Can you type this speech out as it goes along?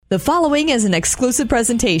The following is an exclusive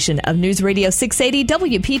presentation of News Radio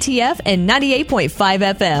 680 WPTF and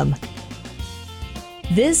 98.5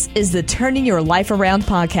 FM. This is the Turning Your Life Around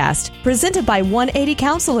podcast, presented by 180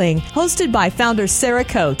 Counseling, hosted by founder Sarah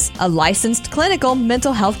Coates, a licensed clinical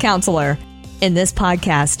mental health counselor. In this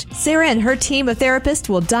podcast, Sarah and her team of therapists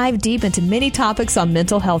will dive deep into many topics on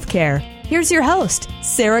mental health care. Here's your host,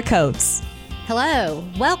 Sarah Coates. Hello,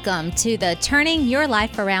 welcome to the Turning Your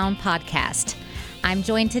Life Around podcast. I'm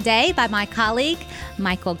joined today by my colleague,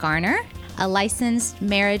 Michael Garner, a licensed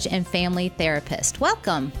marriage and family therapist.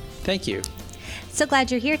 Welcome. Thank you. So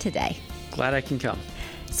glad you're here today. Glad I can come.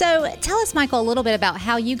 So tell us, Michael, a little bit about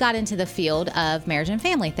how you got into the field of marriage and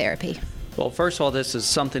family therapy. Well, first of all, this is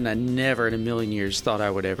something I never in a million years thought I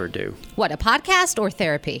would ever do. What, a podcast or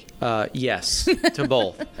therapy? Yes, to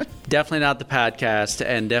both. Definitely not the podcast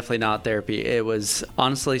and definitely not therapy. It was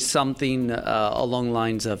honestly something along the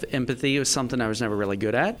lines of empathy. It was something I was never really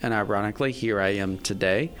good at. And ironically, here I am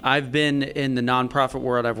today. I've been in the nonprofit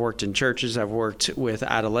world. I've worked in churches. I've worked with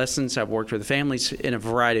adolescents. I've worked with families in a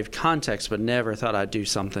variety of contexts, but never thought I'd do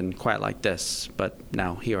something quite like this. But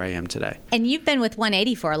now here I am today. And you've been with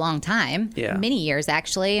 180 for a long time. Yeah. Many years,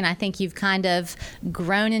 actually. And I think you've kind of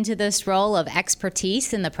grown into this role of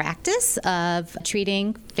expertise in the practice of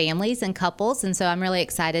treating families and couples. And so I'm really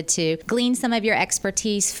excited to glean some of your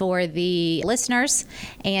expertise for the listeners.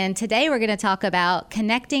 And today we're going to talk about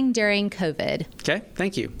connecting during COVID. Okay,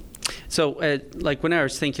 thank you. So, like when I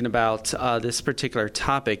was thinking about this particular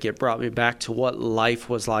topic, it brought me back to what life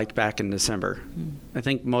was like back in December. I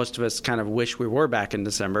think most of us kind of wish we were back in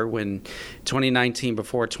December when 2019,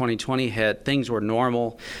 before 2020 hit, things were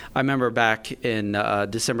normal. I remember back in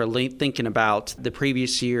December thinking about the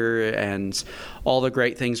previous year and all the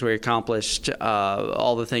great things we accomplished,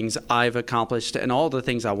 all the things I've accomplished, and all the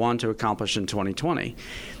things I want to accomplish in 2020.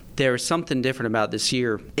 There was something different about this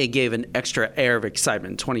year. It gave an extra air of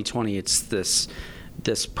excitement. 2020, it's this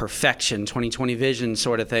perfection, 2020 vision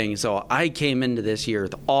sort of thing. So I came into this year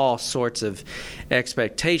with all sorts of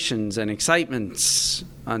expectations and excitements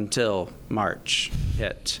until March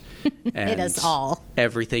hit. And Hit us all.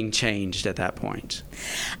 Everything changed at that point.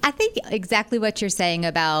 I think exactly what you're saying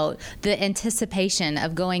about the anticipation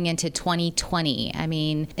of going into 2020. I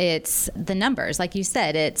mean, it's the numbers. Like you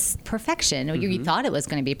said, it's perfection. Mm-hmm. You thought it was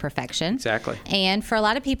going to be perfection. Exactly. And for a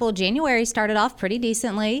lot of people, January started off pretty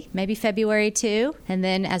decently, maybe February too. And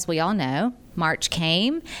then, as we all know, March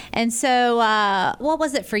came. And so what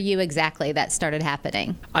was it for you exactly that started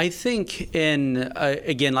happening? I think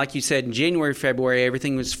again, like you said, in January, February,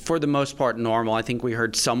 everything was for the most part normal. I think we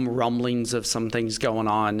heard some rumblings of some things going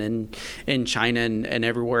on in China and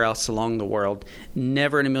everywhere else along the world.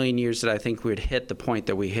 Never in a million years did I think we would hit the point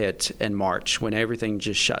that we hit in March when everything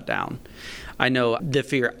just shut down. I know the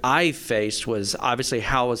fear I faced was obviously,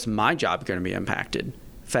 how was my job going to be impacted?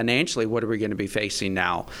 Financially, what are we going to be facing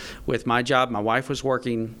now? With my job, my wife was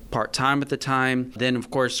working part-time at the time. Then, of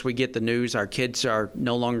course, we get the news our kids are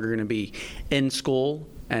no longer going to be in school,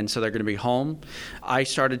 and so they're going to be home. I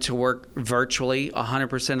started to work virtually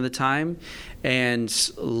 100% of the time, and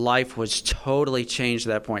life was totally changed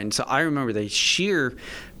at that point. And so I remember the sheer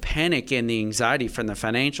panic and the anxiety from the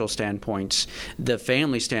financial standpoint, the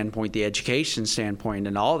family standpoint, the education standpoint,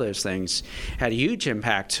 and all those things had a huge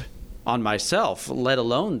impact on myself, let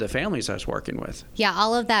alone the families I was working with. Yeah,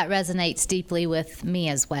 all of that resonates deeply with me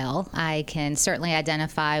as well. I can certainly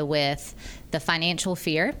identify with the financial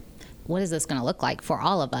fear. What is this going to look like for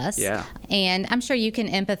all of us? Yeah. And I'm sure you can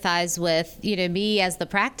empathize with, me as the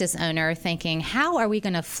practice owner thinking, how are we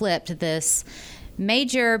going to flip this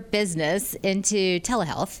major business into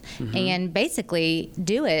telehealth and basically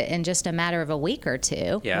do it in just a matter of a week or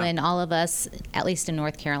two when all of us, at least in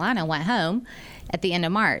North Carolina, went home at the end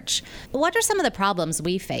of March. What are some of the problems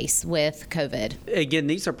we face with COVID? Again,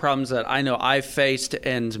 these are problems that I know I've faced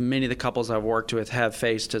and many of the couples I've worked with have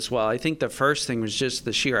faced as well. I think the first thing was just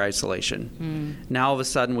the sheer isolation. Now all of a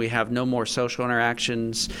sudden we have no more social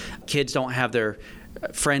interactions. Kids don't have their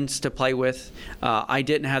friends to play with. I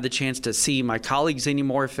didn't have the chance to see my colleagues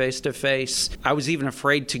anymore face to face. I was even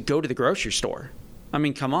afraid to go to the grocery store. I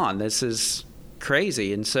mean, come on, this is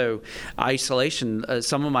crazy. And so isolation,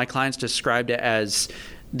 some of my clients described it as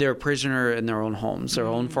they're a prisoner in their own homes, their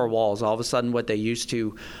own four walls. All of a sudden, what they used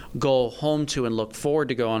to go home to and look forward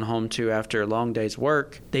to going home to after a long day's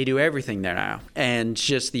work, they do everything there now. And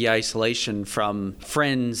just the isolation from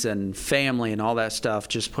friends and family and all that stuff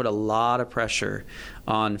just put a lot of pressure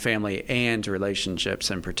on family and relationships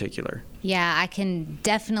in particular. Yeah, I can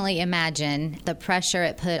definitely imagine the pressure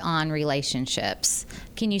it put on relationships.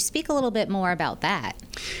 Can you speak a little bit more about that?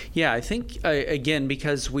 Yeah, I think, again,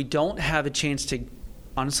 because we don't have a chance to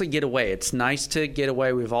honestly get away. It's nice to get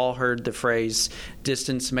away. We've all heard the phrase,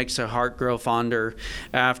 distance makes a heart grow fonder.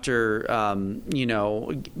 After,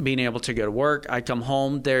 being able to go to work, I come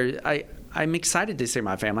home I'm excited to see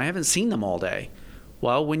my family. I haven't seen them all day.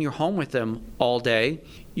 Well, when you're home with them all day,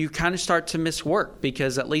 you kind of start to miss work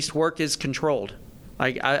because at least work is controlled.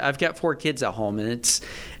 I've got 4 kids at home, and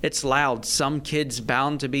it's loud. Some kids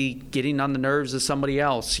bound to be getting on the nerves of somebody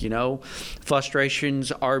else,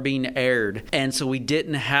 Frustrations are being aired. And so we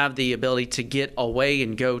didn't have the ability to get away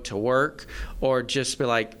and go to work or just be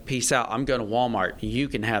like, peace out, I'm going to Walmart. You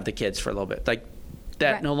can have the kids for a little bit.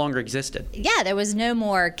 That right. No longer existed. Yeah, there was no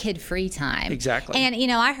more kid-free time. Exactly.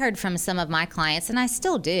 And, I heard from some of my clients, and I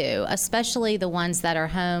still do, especially the ones that are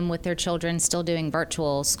home with their children still doing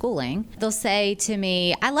virtual schooling. They'll say to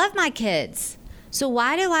me, I love my kids, so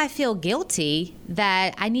why do I feel guilty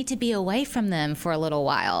that I need to be away from them for a little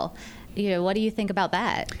while? What do you think about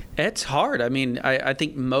that? It's hard. I mean, I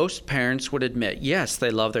think most parents would admit, yes, they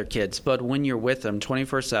love their kids, but when you're with them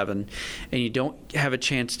 24/7 and you don't have a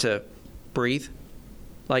chance to breathe,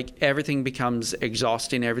 everything becomes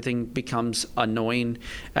exhausting. Everything becomes annoying.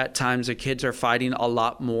 At times, the kids are fighting a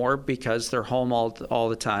lot more because they're home all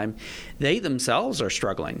the time. They themselves are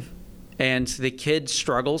struggling. And the kids'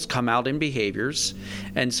 struggles come out in behaviors.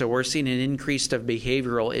 And so we're seeing an increase of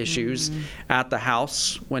behavioral issues at the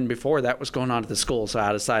house when before that was going on at the school. So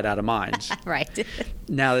out of sight, out of mind. Right.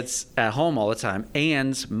 Now it's at home all the time.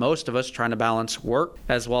 And most of us trying to balance work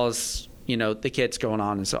as well as the kids going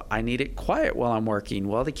on. And so I need it quiet while I'm working.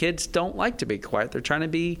 Well, the kids don't like to be quiet. They're trying to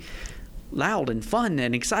be loud and fun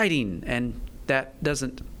and exciting. And that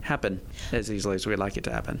doesn't happen as easily as we'd like it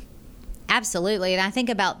to happen. Absolutely. And I think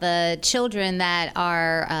about the children that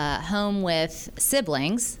are home with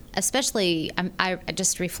siblings, especially I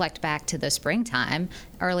just reflect back to the springtime,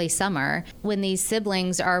 early summer, when these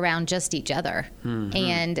siblings are around just each other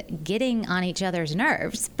and getting on each other's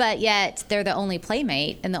nerves, but yet they're the only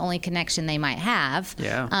playmate and the only connection they might have.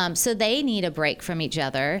 Yeah. So they need a break from each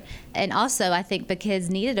other. And also, I think the kids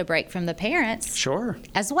needed a break from the parents. Sure.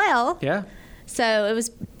 As well. Yeah. So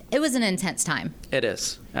it was an intense time. It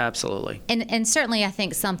is. Absolutely. And certainly I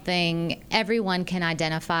think something everyone can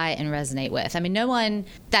identify and resonate with. I mean, no one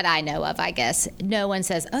that I know of, I guess, no one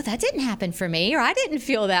says, oh, that didn't happen for me, or I didn't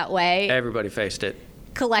feel that way. Everybody faced it.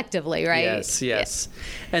 Collectively, right? Yes. Yeah.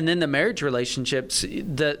 And then the marriage relationships,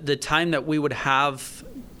 the time that we would have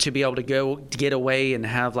to be able to get away and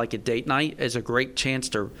have like a date night is a great chance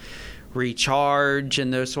to recharge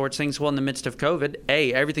and those sorts of things. Well, in the midst of COVID,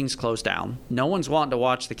 everything's closed down. No one's wanting to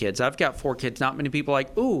watch the kids. I've got 4 kids. Not many people are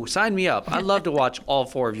like, ooh, sign me up. I'd love to watch all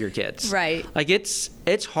 4 of your kids. Right.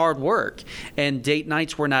 It's hard work. And date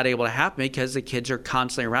nights were not able to happen because the kids are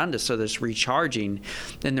constantly around us. So this recharging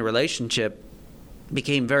in the relationship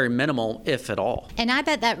became very minimal, if at all. And I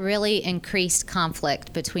bet that really increased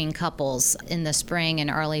conflict between couples in the spring and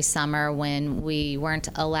early summer when we weren't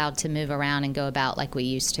allowed to move around and go about like we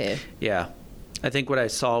used to. Yeah. I think what I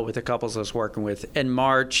saw with the couples I was working with in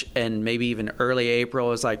March and maybe even early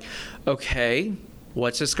April is like, okay,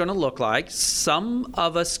 what's this going to look like? Some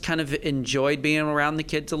of us kind of enjoyed being around the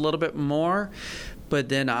kids a little bit more, but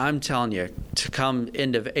then I'm telling you, to come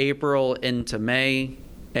end of April into May,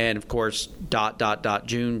 and of course,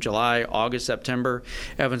 June, July, August, September,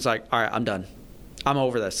 everyone's like, all right, I'm done. I'm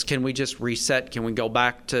over this. Can we just reset? Can we go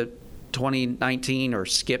back to 2019 or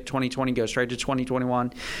skip 2020, go straight to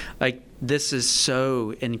 2021? This is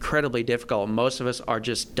so incredibly difficult. Most of us are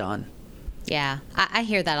just done. Yeah, I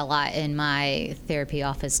hear that a lot in my therapy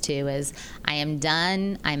office too, is I am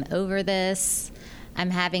done. I'm over this. I'm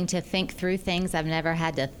having to think through things I've never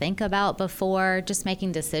had to think about before. Just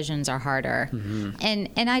making decisions are harder. And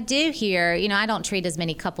I do hear, I don't treat as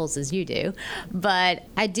many couples as you do, but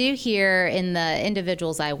I do hear in the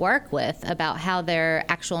individuals I work with about how their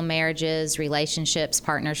actual marriages, relationships,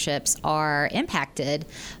 partnerships are impacted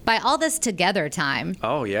by all this together time.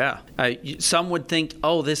 Oh, yeah. Some would think,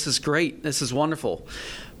 oh, this is great. This is wonderful.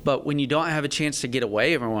 But when you don't have a chance to get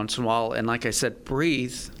away every once in a while, and like I said,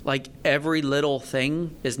 breathe, every little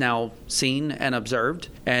thing is now seen and observed,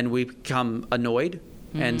 and we become annoyed.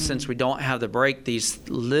 And since we don't have the break, these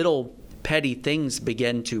little petty things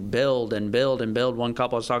begin to build and build and build. One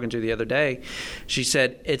couple I was talking to the other day, she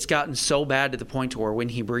said, it's gotten so bad to the point where when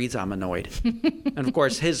he breathes, I'm annoyed. And of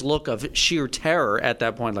course, his look of sheer terror at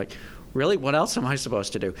that point, really? What else am I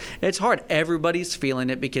supposed to do? It's hard. Everybody's feeling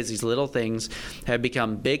it because these little things have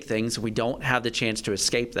become big things. We don't have the chance to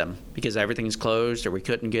escape them because everything's closed, or we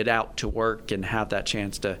couldn't get out to work and have that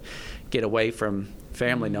chance to get away from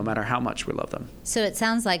family no matter how much we love them. So it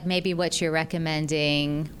sounds like maybe what you're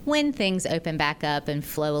recommending when things open back up and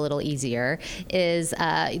flow a little easier is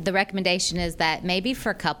the recommendation is that maybe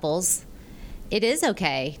for couples, it is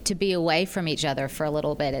okay to be away from each other for a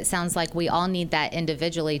little bit. It sounds like we all need that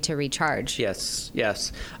individually to recharge.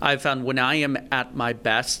 Yes. I've found when I am at my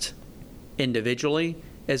best individually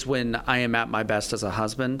is when I am at my best as a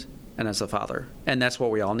husband and as a father. And that's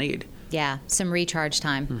what we all need. Yeah, some recharge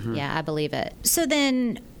time. Yeah, I believe it. So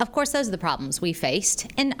then, of course, those are the problems we faced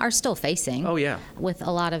and are still facing. Oh, yeah. With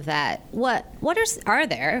a lot of that. What are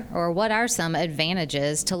there, or what are some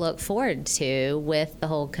advantages to look forward to with the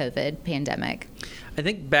whole COVID pandemic? I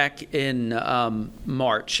think back in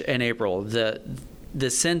March and April, the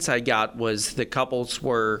sense I got was the couples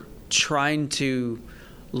were trying to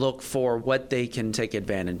look for what they can take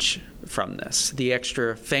advantage from this. The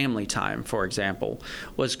extra family time, for example,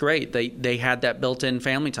 was great. They had that built-in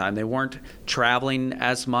family time. They weren't traveling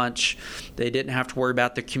as much. They didn't have to worry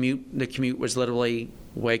about the commute. The commute was literally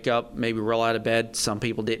wake up, maybe roll out of bed. Some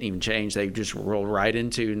people didn't even change. They just rolled right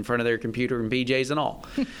in front of their computer and PJs and all.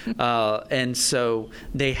 And so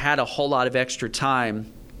they had a whole lot of extra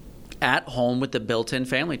time at home with the built-in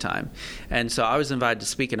family time. And so I was invited to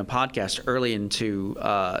speak in a podcast early into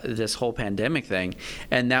this whole pandemic thing,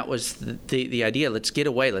 and that was the idea. Let's get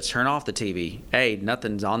away. Let's turn off the TV. Hey,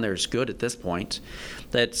 nothing's on there is good at this point.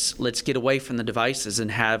 Let's get away from the devices and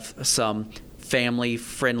have some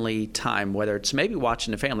family-friendly time, whether it's maybe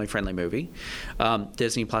watching a family-friendly movie.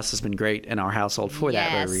 Disney Plus has been great in our household for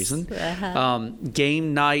that very reason.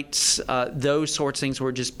 Game nights, those sorts of things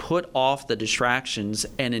where just put off the distractions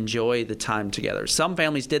and enjoy the time together. Some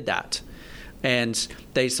families did that, and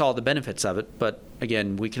they saw the benefits of it, but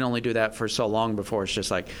again, we can only do that for so long before it's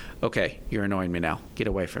just like, okay, you're annoying me now. Get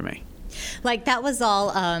away from me. Like that was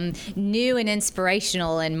all new and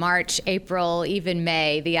inspirational in March, April, even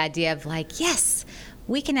May. The idea of like, yes,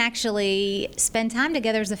 we can actually spend time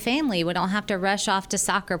together as a family. We don't have to rush off to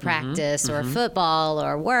soccer practice or football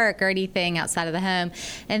or work or anything outside of the home.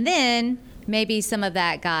 And then maybe some of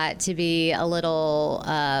that got to be a little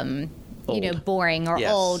boring or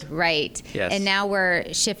old, right? Yes. And now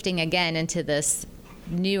we're shifting again into this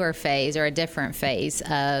newer phase or a different phase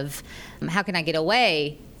of how can I get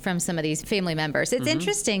away from some of these family members. It's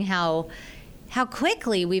interesting how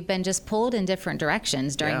quickly we've been just pulled in different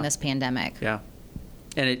directions during this pandemic. Yeah.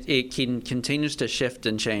 And it continues to shift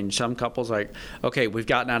and change. Some couples are like, okay, we've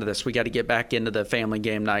gotten out of this. We got to get back into the family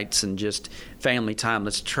game nights and just family time.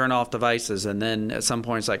 Let's turn off devices. And then at some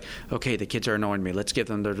point it's like, okay, the kids are annoying me. Let's give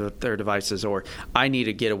them their devices. Or I need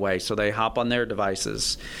to get away. So they hop on their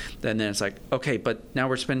devices. And then it's like, okay, but now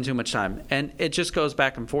we're spending too much time. And it just goes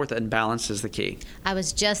back and forth, and balance is the key. I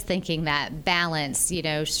was just thinking that balance,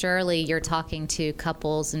 surely you're talking to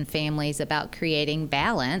couples and families about creating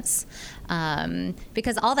balance.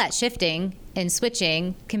 Because all that shifting and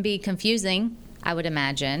switching can be confusing, I would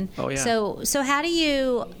imagine. Oh, yeah. So how do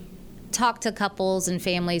you talk to couples and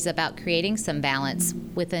families about creating some balance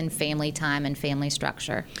within family time and family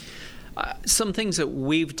structure? Some things that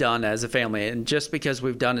we've done as a family, and just because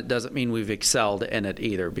we've done it doesn't mean we've excelled in it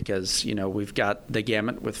either, because we've got the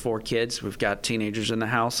gamut with 4 kids, we've got teenagers in the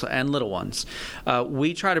house and little ones.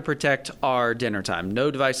 We try to protect our dinner time.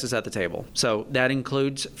 No devices at the table. So that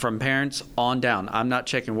includes from parents on down. I'm not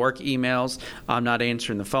checking work emails. I'm not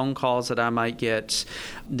answering the phone calls that I might get.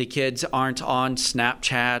 The kids aren't on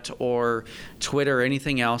Snapchat or Twitter or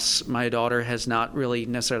anything else. My daughter has not really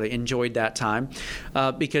necessarily enjoyed that time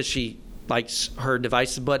because she likes her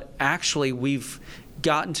devices, but actually we've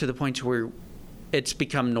gotten to the point where it's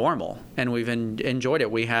become normal and we've enjoyed it.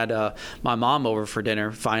 We had my mom over for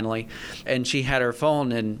dinner finally, and she had her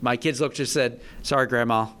phone, and my kids looked and said, "Sorry,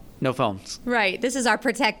 Grandma, no phones." Right. This is our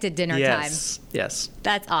protected dinner time. Yes.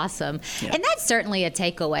 That's awesome. Yeah. And that's certainly a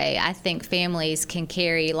takeaway I think families can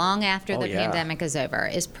carry long after the pandemic is over,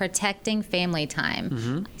 is protecting family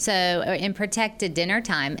time. So, and protected dinner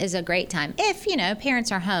time is a great time if,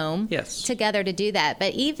 parents are home together to do that.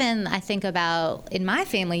 But even I think about in my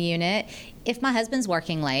family unit, if my husband's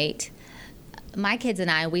working late, my kids and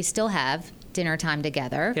I, we still have dinner time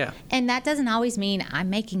together. Yeah. And that doesn't always mean I'm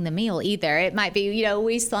making the meal either. It might be,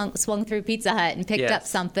 we swung through Pizza Hut and picked up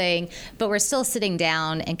something, but we're still sitting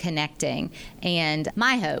down and connecting. And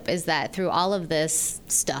my hope is that through all of this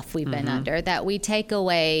stuff we've been under, that we take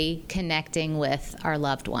away connecting with our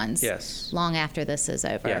loved ones long after this is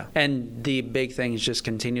over. Yeah. And the big thing is just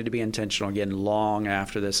continue to be intentional again long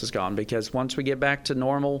after this is gone, because once we get back to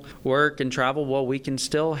normal work and travel, well, we can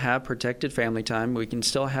still have protected family time. We can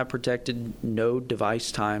still have protected no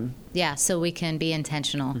device time. Yeah, so we can be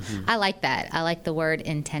intentional. I like that. I like the word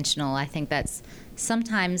intentional. I think that's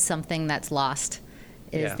sometimes something that's lost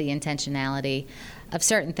is the intentionality of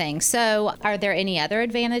certain things. So are there any other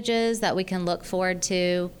advantages that we can look forward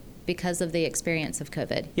to because of the experience of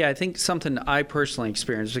COVID? Yeah, I think something I personally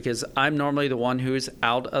experienced, because I'm normally the one who's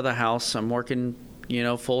out of the house. I'm working,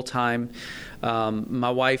 full time.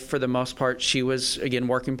 My wife, for the most part, she was, again,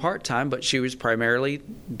 working part time, but she was primarily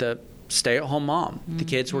the stay-at-home mom. The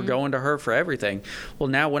kids were going to her for everything. Well,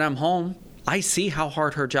 now when I'm home, I see how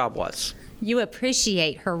hard her job was. You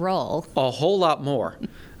appreciate her role. A whole lot more.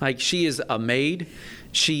 Like, she is a maid.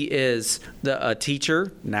 She is a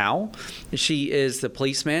teacher now. She is the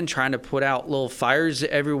policeman trying to put out little fires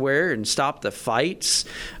everywhere and stop the fights.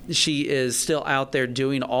 She is still out there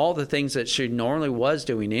doing all the things that she normally was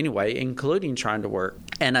doing anyway, including trying to work.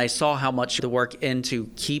 And I saw how much the work into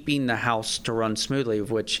keeping the house to run smoothly, of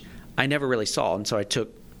which I never really saw. And so I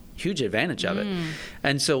took huge advantage of it.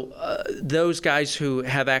 And so those guys who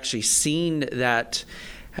have actually seen that,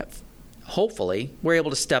 hopefully, we're able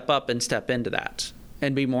to step up and step into that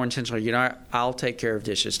and be more intentional. I'll take care of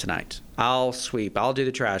dishes tonight. I'll sweep. I'll do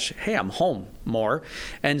the trash. Hey, I'm home more.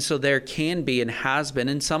 And so there can be, and has been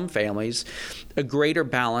in some families, a greater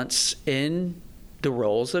balance in the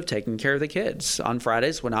roles of taking care of the kids. On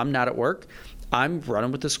Fridays, when I'm not at work, I'm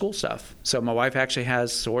running with the school stuff. So my wife actually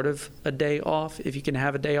has sort of a day off, if you can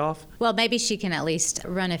have a day off. Well, maybe she can at least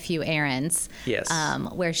run a few errands. Yes.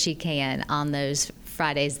 Where she can on those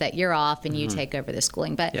Fridays that you're off and you take over the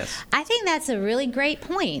schooling. But yes. I think that's a really great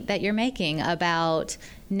point that you're making about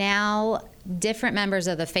now different members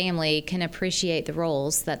of the family can appreciate the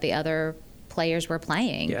roles that the other players were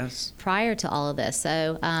playing prior to all of this.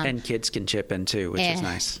 So and kids can chip in too, which is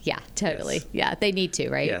nice. Yeah, totally. Yes. Yeah, they need to,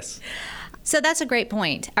 right? Yes. So that's a great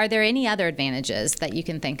point. Are there any other advantages that you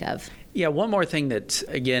can think of? Yeah, one more thing that,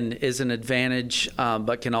 again, is an advantage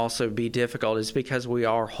but can also be difficult is because we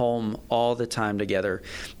are home all the time together,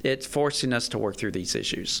 it's forcing us to work through these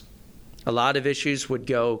issues. A lot of issues would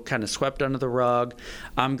go kind of swept under the rug.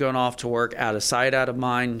 I'm going off to work out of sight, out of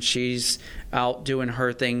mind. She's out doing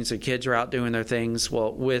her things. The kids are out doing their things.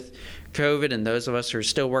 Well, with COVID and those of us who are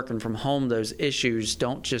still working from home, those issues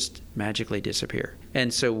don't just magically disappear.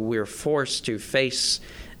 And so we're forced to face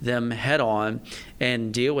them head on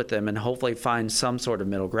and deal with them and hopefully find some sort of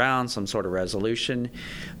middle ground, some sort of resolution,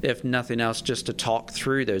 if nothing else, just to talk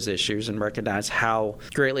through those issues and recognize how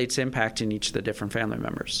greatly it's impacting each of the different family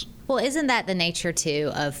members. Well, isn't that the nature,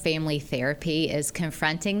 too, of family therapy, is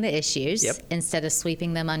confronting the issues instead of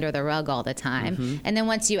sweeping them under the rug all the time? And then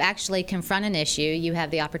once you actually confront an issue, you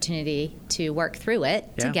have the opportunity to work through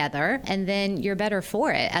it together, and then you're better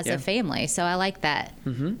for it as a family. So I like that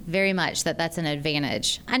very much, that's an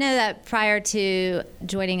advantage. I know that prior to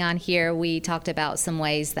joining on here, we talked about some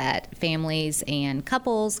ways that families and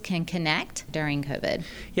couples can connect during COVID.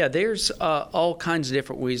 Yeah, there's all kinds of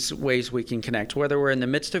different ways we can connect, whether we're in the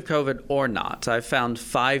midst of COVID or not. I've found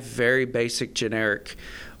 5 very basic, generic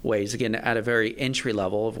ways, again, at a very entry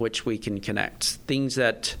level of which we can connect. Things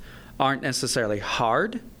that aren't necessarily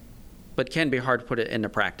hard, but can be hard to put it into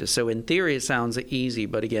practice. So in theory, it sounds easy,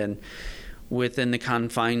 but again, within the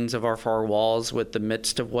confines of our 4 walls, with the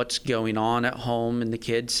midst of what's going on at home and the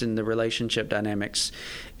kids and the relationship dynamics,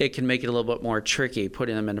 it can make it a little bit more tricky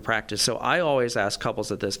putting them into practice. So I always ask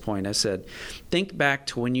couples at this point, I said, think back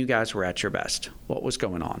to when you guys were at your best. What was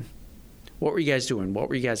going on? What were you guys doing? What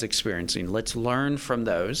were you guys experiencing? Let's learn from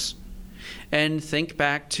those. And think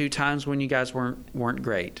back to times when you guys weren't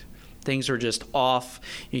great. Things were just off.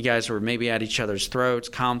 You guys were maybe at each other's throats.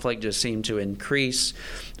 Conflict just seemed to increase.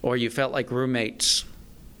 Or you felt like roommates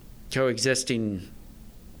coexisting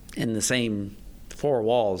in the same 4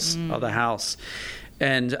 walls of the house.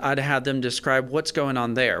 And I'd have them describe what's going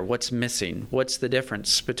on there, what's missing, what's the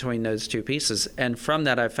difference between those 2 pieces. And from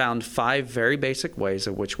that, I found 5 very basic ways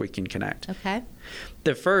of which we can connect. Okay.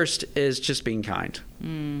 The first is just being kind.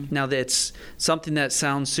 Now, that's something that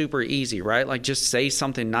sounds super easy, right? Like, just say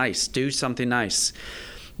something nice, do something nice.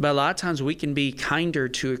 But a lot of times we can be kinder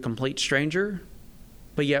to a complete stranger,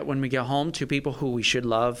 but yet when we get home to people who we should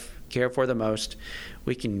love, care for the most,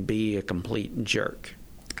 we can be a complete jerk.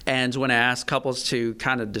 And when I ask couples to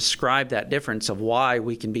kind of describe that difference of why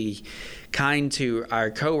we can be kind to our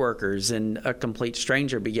coworkers and a complete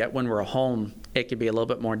stranger, but yet when we're home, it can be a little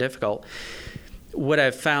bit more difficult. What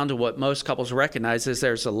I've found and what most couples recognize is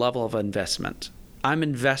there's a level of investment. I'm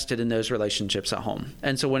invested in those relationships at home.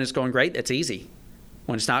 And so when it's going great, it's easy.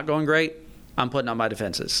 When it's not going great, I'm putting on my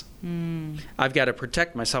defenses. I've got to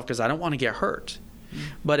protect myself because I don't want to get hurt.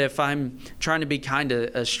 But if I'm trying to be kind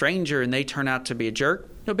to a stranger and they turn out to be a jerk,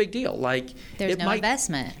 no big deal. Like, there's no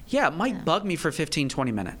investment. Yeah, it might bug me for 15,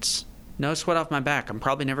 20 minutes. No sweat off my back. I'm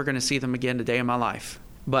probably never going to see them again a day in my life.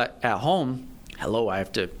 But at home, hello, I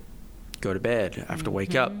have to go to bed. I have to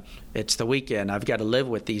wake up. It's the weekend. I've got to live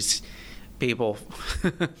with these people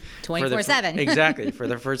 24/7. Exactly, for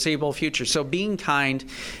the foreseeable future. So being kind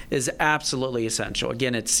is absolutely essential.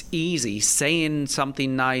 Again, it's easy. Saying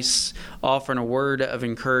something nice, offering a word of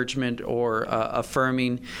encouragement or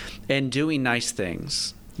affirming, and doing nice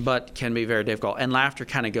things, but can be very difficult. And laughter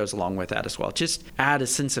kind of goes along with that as well. Just add a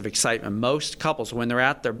sense of excitement. Most couples, when they're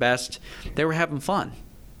at their best, they were having fun.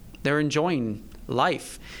 They're enjoying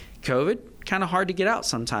life. COVID, kind of hard to get out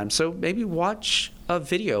sometimes. So maybe watch a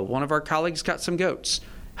video. One of our colleagues got some goats.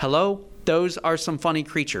 Hello, those are some funny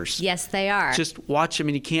creatures. Yes, they are. Just watch them,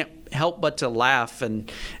 and you can't help but to laugh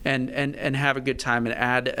and have a good time and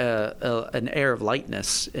add an air of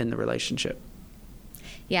lightness in the relationship.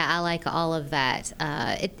 Yeah, I like all of that.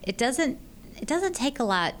 It doesn't take a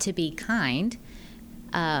lot to be kind.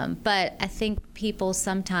 But I think people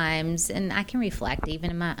sometimes, and I can reflect even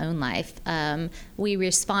in my own life, we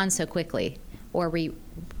respond so quickly, or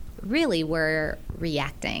we're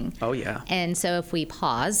reacting. Oh, yeah. And so if we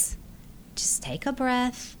pause, just take a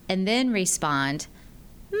breath, and then respond,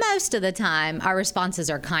 most of the time our responses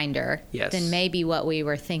are kinder than maybe what we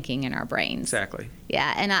were thinking in our brains. Exactly.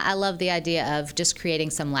 Yeah, and I love the idea of just creating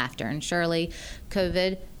some laughter. And surely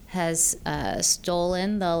COVID has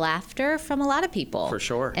stolen the laughter from a lot of people. For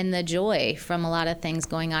sure. And the joy from a lot of things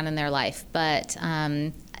going on in their life. But,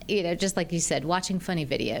 just like you said, watching funny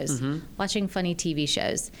videos, watching funny TV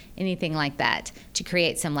shows, anything like that to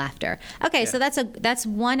create some laughter. Okay, so that's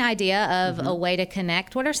one idea of a way to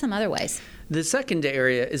connect. What are some other ways? The second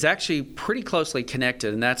area is actually pretty closely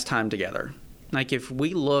connected, and that's time together. Like, if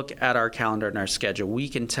we look at our calendar and our schedule, we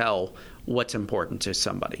can tell what's important to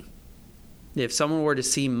somebody. If someone were to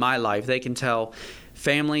see my life, they can tell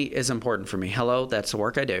family is important for me. Hello, that's the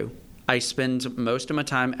work I do. I spend most of my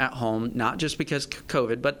time at home, not just because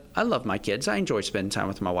COVID, but I love my kids. I enjoy spending time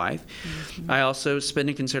with my wife. I also spend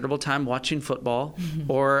a considerable time watching football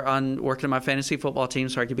or on working on my fantasy football team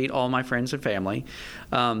so I can beat all my friends and family.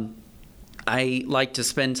 I like to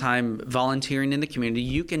spend time volunteering in the community.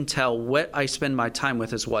 You can tell what I spend my time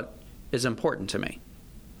with is what is important to me.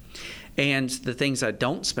 And the things I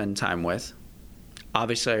don't spend time with,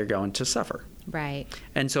 obviously, are going to suffer. Right.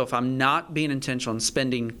 And so if I'm not being intentional in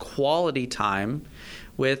spending quality time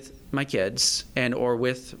with my kids or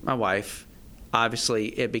with my wife, obviously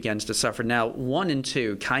it begins to suffer. Now, 1 and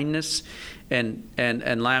 2, kindness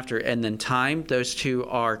and laughter, and then time, those two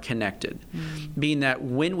are connected. Being that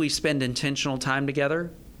when we spend intentional time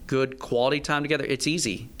together, good quality time together, it's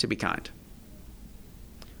easy to be kind.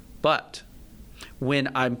 But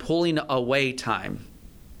when I'm pulling away time,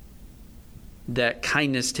 that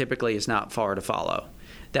kindness typically is not far to follow.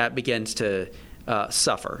 That begins to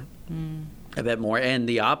suffer a bit more. And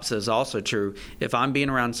the opposite is also true. If I'm being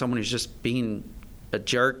around someone who's just being a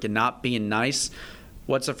jerk and not being nice,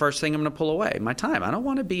 what's the first thing I'm going to pull away? My time. I don't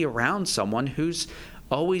want to be around someone who's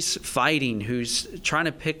always fighting, who's trying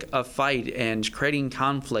to pick a fight and creating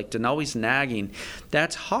conflict and always nagging.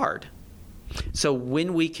 That's hard. So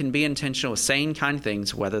when we can be intentional with saying kind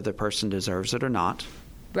things, whether the person deserves it or not,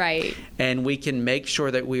 right, and we can make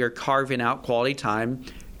sure that we are carving out quality time,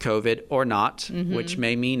 COVID or not, which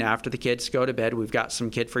may mean after the kids go to bed, we've got some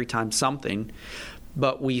kid-free time, something,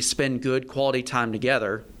 but we spend good quality time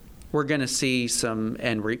together, we're going to see some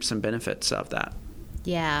and reap some benefits of that.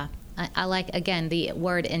 Yeah. I like, again, the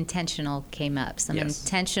word intentional came up. Some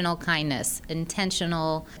intentional kindness,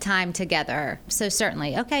 intentional time together. So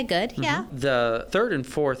certainly. Okay, good. Yeah. The third and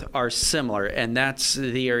fourth are similar, and that's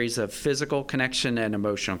the areas of physical connection and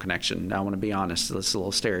emotional connection. Now, I want to be honest, this is a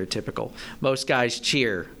little stereotypical. Most guys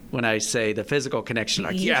cheer when I say the physical connection,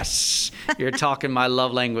 like, yes, you're talking my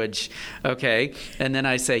love language. Okay. And then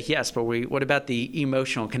I say, yes, but what about the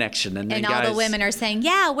emotional connection? And then all the women are saying,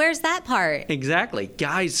 yeah, where's that part? Exactly.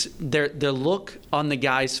 Guys, the look on the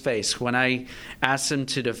guy's face when I ask them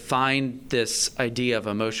to define this idea of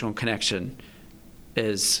emotional connection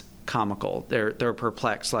is comical. They're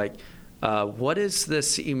perplexed. Like, what is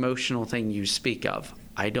this emotional thing you speak of?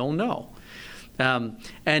 I don't know.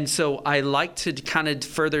 And so I like to kind of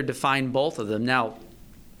further define both of them. Now,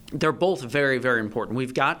 they're both very, very important.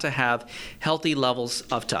 We've got to have healthy levels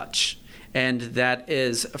of touch, and that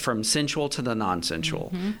is from sensual to the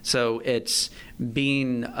non-sensual. So it's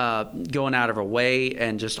being going out of our way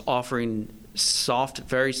and just offering soft,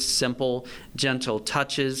 very simple, gentle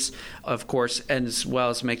touches, of course, as well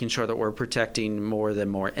as making sure that we're protecting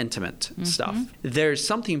more intimate stuff. There's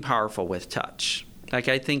something powerful with touch. Like,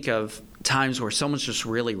 I think of times where someone's just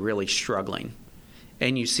really, really struggling,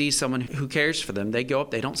 and you see someone who cares for them. They go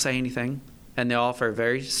up, they don't say anything, and they offer a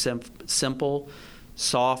very simple,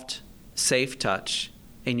 soft, safe touch,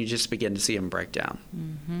 and you just begin to see them break down.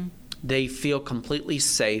 Mm-hmm. They feel completely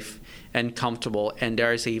safe and comfortable, and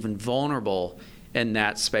dare I say even vulnerable in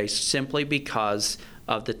that space, simply because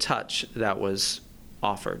of the touch that was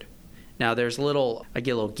offered. Now, I get a little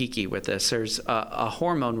geeky with this. There's a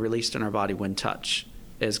hormone released in our body when touch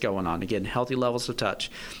is going on. Again, healthy levels of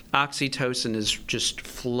touch. Oxytocin is just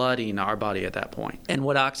flooding our body at that point. And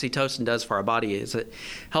what oxytocin does for our body is it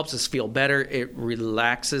helps us feel better. It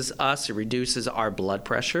relaxes us. It reduces our blood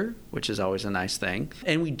pressure, which is always a nice thing.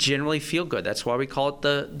 And we generally feel good. That's why we call it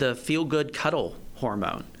the feel-good cuddle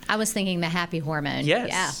hormone. I was thinking the happy hormone. Yes,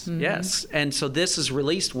 yeah. Mm-hmm. Yes. And so this is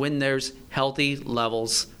released when there's healthy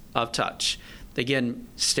levels of touch. Again,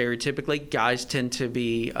 stereotypically, guys tend to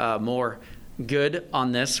be more good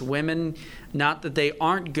on this. Women, not that they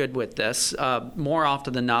aren't good with this. More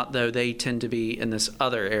often than not, though, they tend to be in this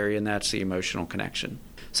other area, and that's the emotional connection.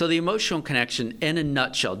 So the emotional connection, in a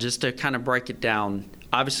nutshell, just to kind of break it down,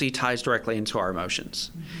 obviously ties directly into our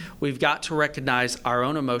emotions. Mm-hmm. We've got to recognize our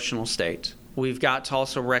own emotional state. We've got to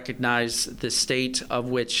also recognize the state of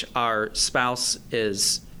which our spouse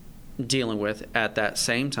is dealing with at that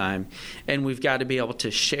same time, and we've got to be able to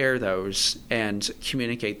share those and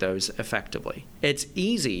communicate those effectively. It's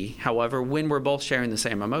easy, however, when we're both sharing the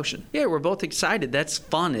same emotion. Yeah, we're both excited. That's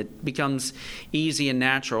fun. It becomes easy and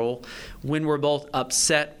natural. When we're both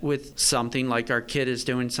upset with something, like our kid is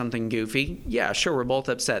doing something goofy, yeah, sure, we're both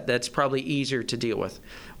upset. That's probably easier to deal with.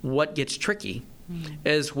 What gets tricky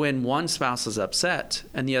is when one spouse is upset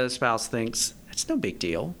and the other spouse thinks, it's no big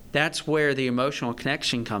deal. That's where the emotional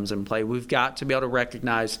connection comes in play. We've got to be able to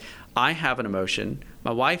recognize, I have an emotion,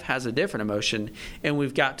 my wife has a different emotion, and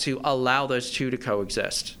we've got to allow those two to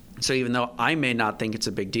coexist. So even though I may not think it's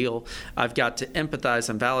a big deal, I've got to empathize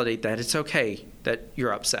and validate that it's okay that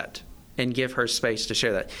you're upset, and give her space to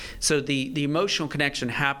share that. So the emotional connection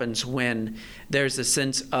happens when there's a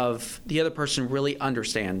sense of the other person really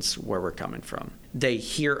understands where we're coming from. They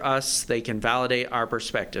hear us, they can validate our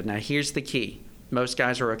perspective. Now, here's the key. Most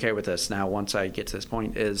guys are okay with this now, once I get to this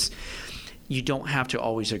point, is you don't have to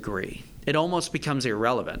always agree. It almost becomes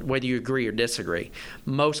irrelevant whether you agree or disagree.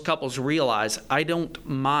 Most couples realize, I don't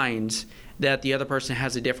mind that the other person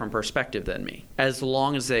has a different perspective than me, as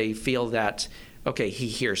long as they feel that, okay, he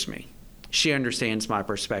hears me. She understands my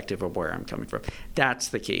perspective of where I'm coming from. That's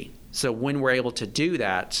the key. So when we're able to do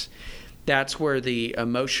that, that's where the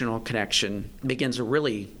emotional connection begins to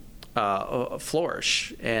really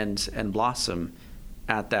flourish and blossom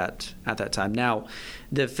at that time. Now,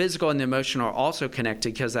 the physical and the emotional are also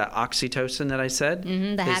connected because that oxytocin that I said,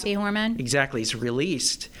 the happy hormone, exactly, is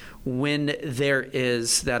released when there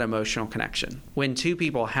is that emotional connection. When two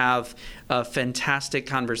people have a fantastic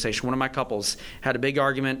conversation. One of my couples had a big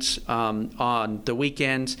argument on the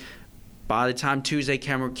weekend. By the time Tuesday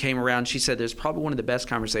came around, she said, "There's probably one of the best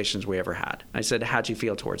conversations we ever had." I said, "How'd you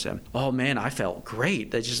feel towards him?" "Oh man, I felt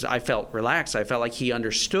great. I felt relaxed. I felt like he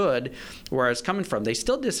understood where I was coming from." They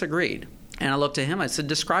still disagreed. And I looked at him, I said,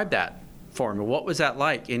 "Describe that for me. What was that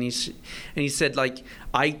like?" And he said, like,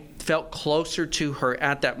 "I felt closer to her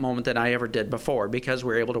at that moment than I ever did before, because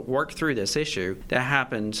we were able to work through this issue that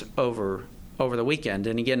happened over the weekend."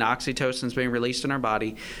 And again, oxytocin is being released in our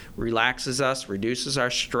body, relaxes us, reduces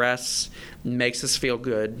our stress, makes us feel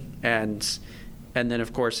good. And then,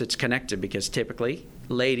 of course, it's connected, because typically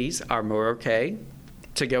ladies are more okay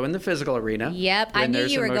to go in the physical arena. Yep, I knew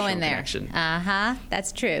you were going there. Connection.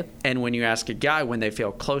 That's true. And when you ask a guy when they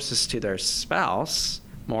feel closest to their spouse,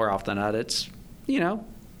 more often than not, it's,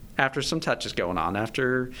 after some touches going on,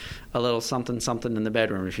 after a little something in the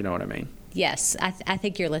bedroom, if you know what I mean. Yes, I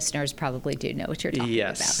think your listeners probably do know what you're talking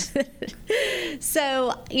yes. about.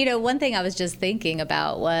 So, one thing I was just thinking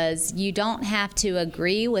about was you don't have to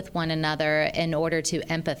agree with one another in order to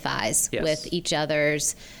empathize yes. with each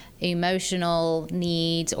other's emotional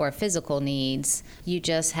needs or physical needs. You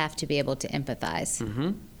just have to be able to empathize. Mm-hmm.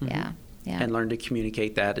 Mm-hmm. Yeah. And learn to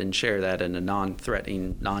communicate that and share that in a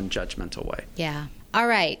non-threatening, non-judgmental way. Yeah. All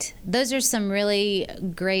right. Those are some really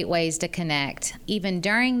great ways to connect, even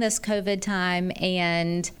during this COVID time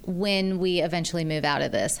and when we eventually move out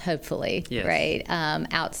of this, hopefully, yes. right,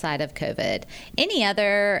 outside of COVID. Any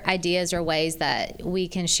other ideas or ways that we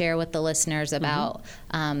can share with the listeners about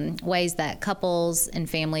ways that couples and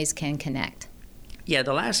families can connect? Yeah,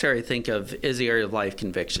 the last area I think of is the area of life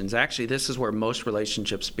convictions. Actually, this is where most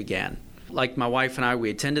relationships began. Like my wife and I, we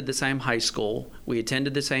attended the same high school. We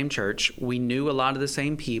attended the same church. We knew a lot of the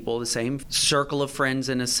same people, the same circle of friends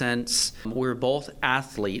in a sense. We were both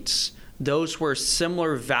athletes, those were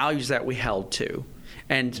similar values that we held to,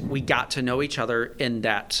 and we got to know each other in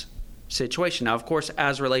that situation. Now, of course,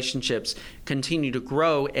 as relationships continue to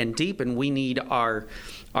grow and deepen, we need our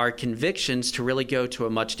convictions to really go to a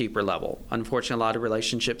much deeper level. Unfortunately, a lot of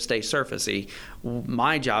relationships stay surfacey.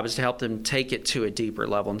 My job is to help them take it to a deeper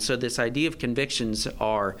level. And so this idea of convictions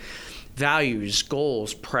are values,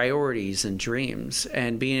 goals, priorities, and dreams,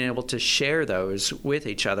 and being able to share those with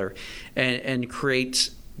each other and create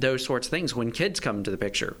those sorts of things. When kids come into the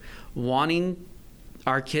picture, wanting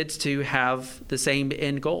our kids to have the same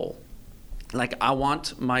end goal. Like, I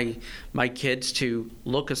want my kids to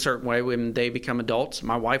look a certain way when they become adults.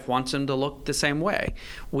 My wife wants them to look the same way.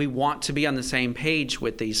 We want to be on the same page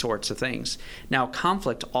with these sorts of things. Now,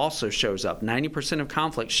 conflict also shows up. 90% of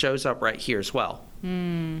conflict shows up right here as well.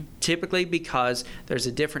 Typically because there's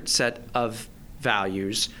a different set of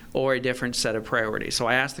values or a different set of priorities. So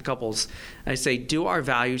I ask the couples, I say, do our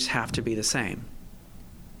values have to be the same?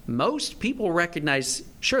 Most people recognize,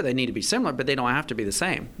 sure, they need to be similar, but they don't have to be the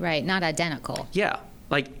same. Right, not identical. Yeah.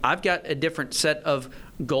 Like, I've got a different set of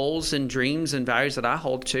goals and dreams and values that I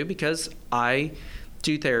hold to because I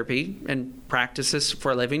do therapy and practice this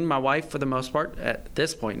for a living. My wife, for the most part, at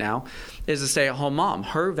this point now, is a stay-at-home mom.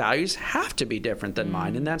 Her values have to be different than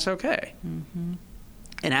mine, and that's okay. Mm-hmm.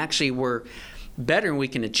 And actually, we're better and we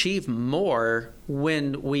can achieve more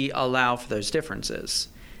when we allow for those differences.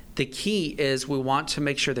 The key is we want to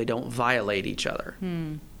make sure they don't violate each other.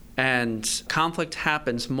 And conflict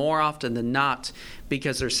happens more often than not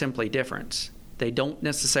because they're simply different. They don't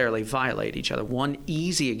necessarily violate each other. One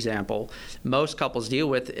easy example most couples deal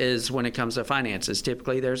with is when it comes to finances.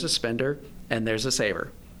 Typically, there's a spender and there's a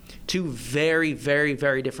saver. Two very, very,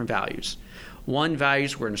 very different values. One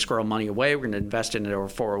values we're going to squirrel money away. We're going to invest in it over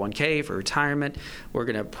 401k for retirement. We're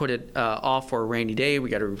going to put it off for a rainy day.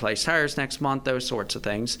 We got to replace tires next month, those sorts of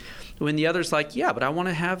things. When the other's like, yeah, but I want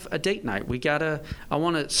to have a date night. I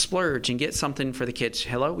want to splurge and get something for the kids.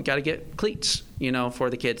 Hello, we got to get cleats,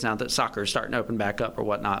 for the kids now that soccer is starting to open back up or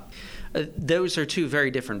whatnot. Those are two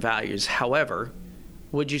very different values. However,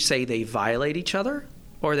 would you say they violate each other?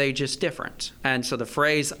 Or are they just different? And so the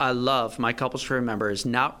phrase I love my couples to remember is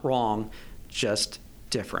not wrong, just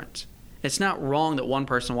different. It's not wrong that one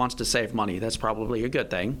person wants to save money. That's probably a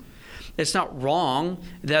good thing. It's not wrong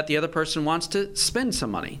that the other person wants to spend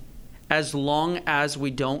some money, as long as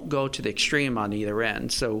we don't go to the extreme on either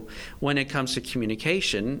end. So when it comes to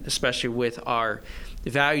communication, especially with our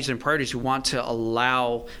values and priorities, we want to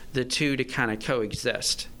allow the two to kind of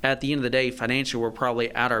coexist. At the end of the day, financially, we're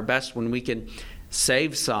probably at our best when we can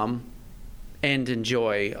save some and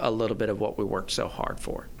enjoy a little bit of what we worked so hard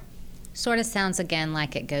for. Sort of sounds again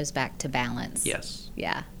like it goes back to balance. Yes.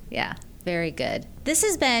 Yeah. Very good. This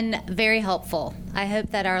has been very helpful. I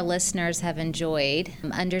hope that our listeners have enjoyed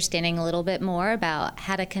understanding a little bit more about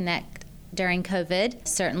how to connect during COVID.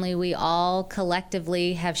 Certainly, we all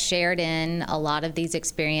collectively have shared in a lot of these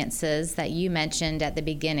experiences that you mentioned at the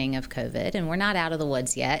beginning of COVID, and we're not out of the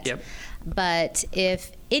woods yet. Yep. But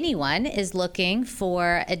if anyone is looking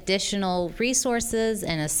for additional resources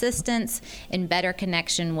and assistance in better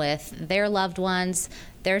connection with their loved ones,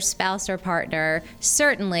 their spouse or partner,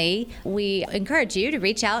 certainly we encourage you to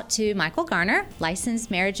reach out to Michael Garner,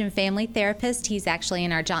 licensed marriage and family therapist. He's actually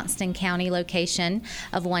in our Johnston County location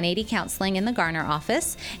of 180 Counseling in the Garner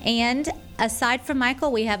office. And aside from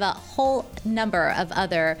Michael, we have a whole number of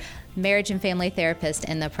other marriage and family therapist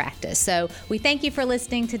in the practice. So we thank you for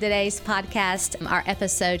listening to today's podcast, our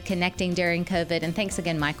episode Connecting During COVID. And thanks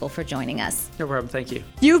again, Michael, for joining us. No problem. Thank you.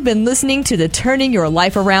 You've been listening to the Turning Your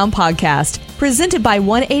Life Around podcast, presented by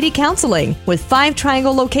 180 Counseling, with 5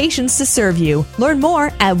 Triangle locations to serve you. Learn more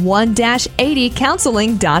at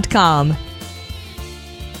 1-80counseling.com.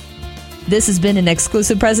 This has been an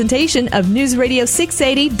exclusive presentation of News Radio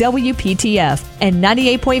 680 WPTF and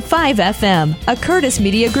 98.5 FM, a Curtis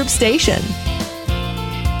Media Group station.